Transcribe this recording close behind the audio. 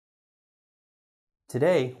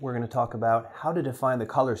Today, we're going to talk about how to define the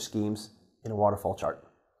color schemes in a waterfall chart.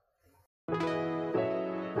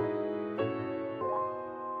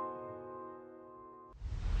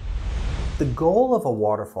 The goal of a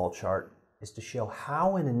waterfall chart is to show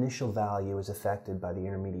how an initial value is affected by the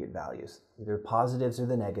intermediate values, either positives or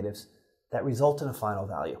the negatives, that result in a final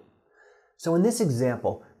value. So in this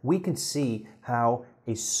example, we can see how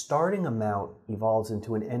a starting amount evolves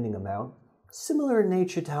into an ending amount, similar in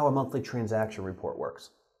nature to how a monthly transaction report works.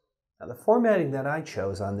 Now, the formatting that I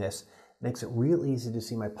chose on this makes it real easy to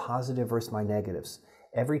see my positive versus my negatives.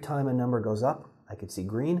 Every time a number goes up, I could see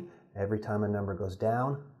green. Every time a number goes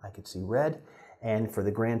down, I could see red. And for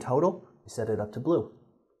the grand total, we set it up to blue.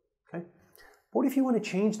 Okay? But what if you want to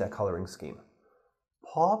change that coloring scheme?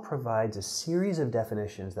 Paul provides a series of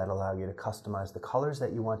definitions that allow you to customize the colors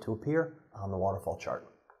that you want to appear on the waterfall chart.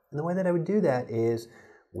 And the way that I would do that is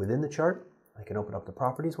within the chart, I can open up the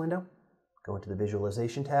Properties window, go into the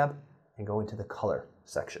Visualization tab, and go into the Color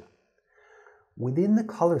section. Within the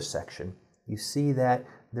Color section, you see that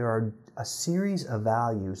there are a series of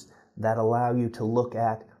values that allow you to look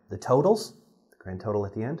at the totals, the grand total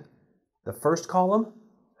at the end, the first column,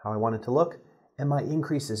 how I want it to look, and my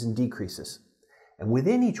increases and decreases. And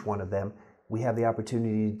within each one of them, we have the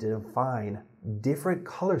opportunity to define different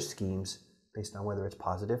color schemes based on whether it's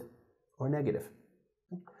positive or negative.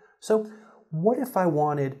 So what if I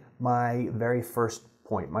wanted my very first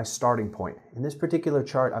point, my starting point? In this particular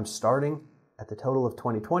chart, I'm starting at the total of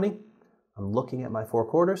 2020. I'm looking at my 4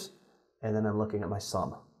 quarters, and then I'm looking at my sum.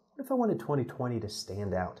 What if I wanted 2020 to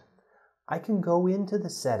stand out? I can go into the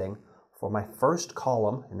setting for my first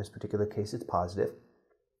column. In this particular case, it's positive.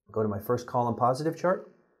 Go to my first column positive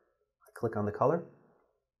chart. I click on the color,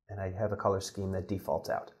 and I have a color scheme that defaults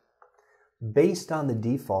out. Based on the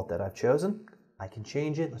default that I've chosen, I can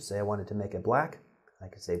change it. Let's say I wanted to make it black. I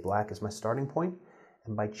could say black is my starting point.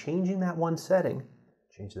 And by changing that one setting,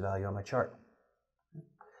 change the value on my chart.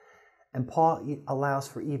 And Paul allows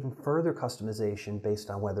for even further customization based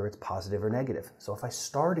on whether it's positive or negative. So if I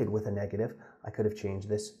started with a negative, I could have changed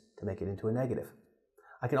this to make it into a negative.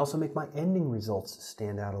 I can also make my ending results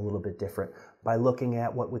stand out a little bit different by looking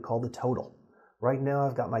at what we call the total. Right now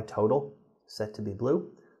I've got my total set to be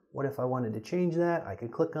blue. What if I wanted to change that? I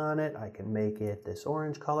could click on it, I can make it this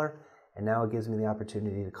orange color, and now it gives me the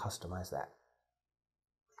opportunity to customize that.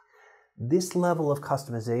 This level of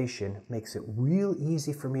customization makes it real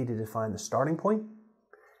easy for me to define the starting point,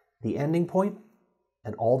 the ending point,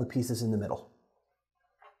 and all the pieces in the middle.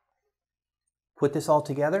 Put this all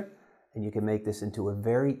together, and you can make this into a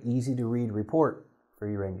very easy to read report for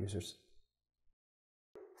your end users.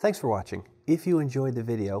 Thanks for watching. If you enjoyed the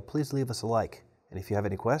video, please leave us a like. And if you have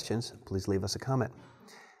any questions, please leave us a comment.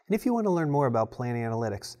 And if you want to learn more about Planning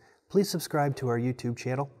Analytics, please subscribe to our YouTube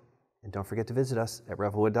channel. And don't forget to visit us at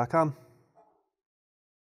revelwood.com.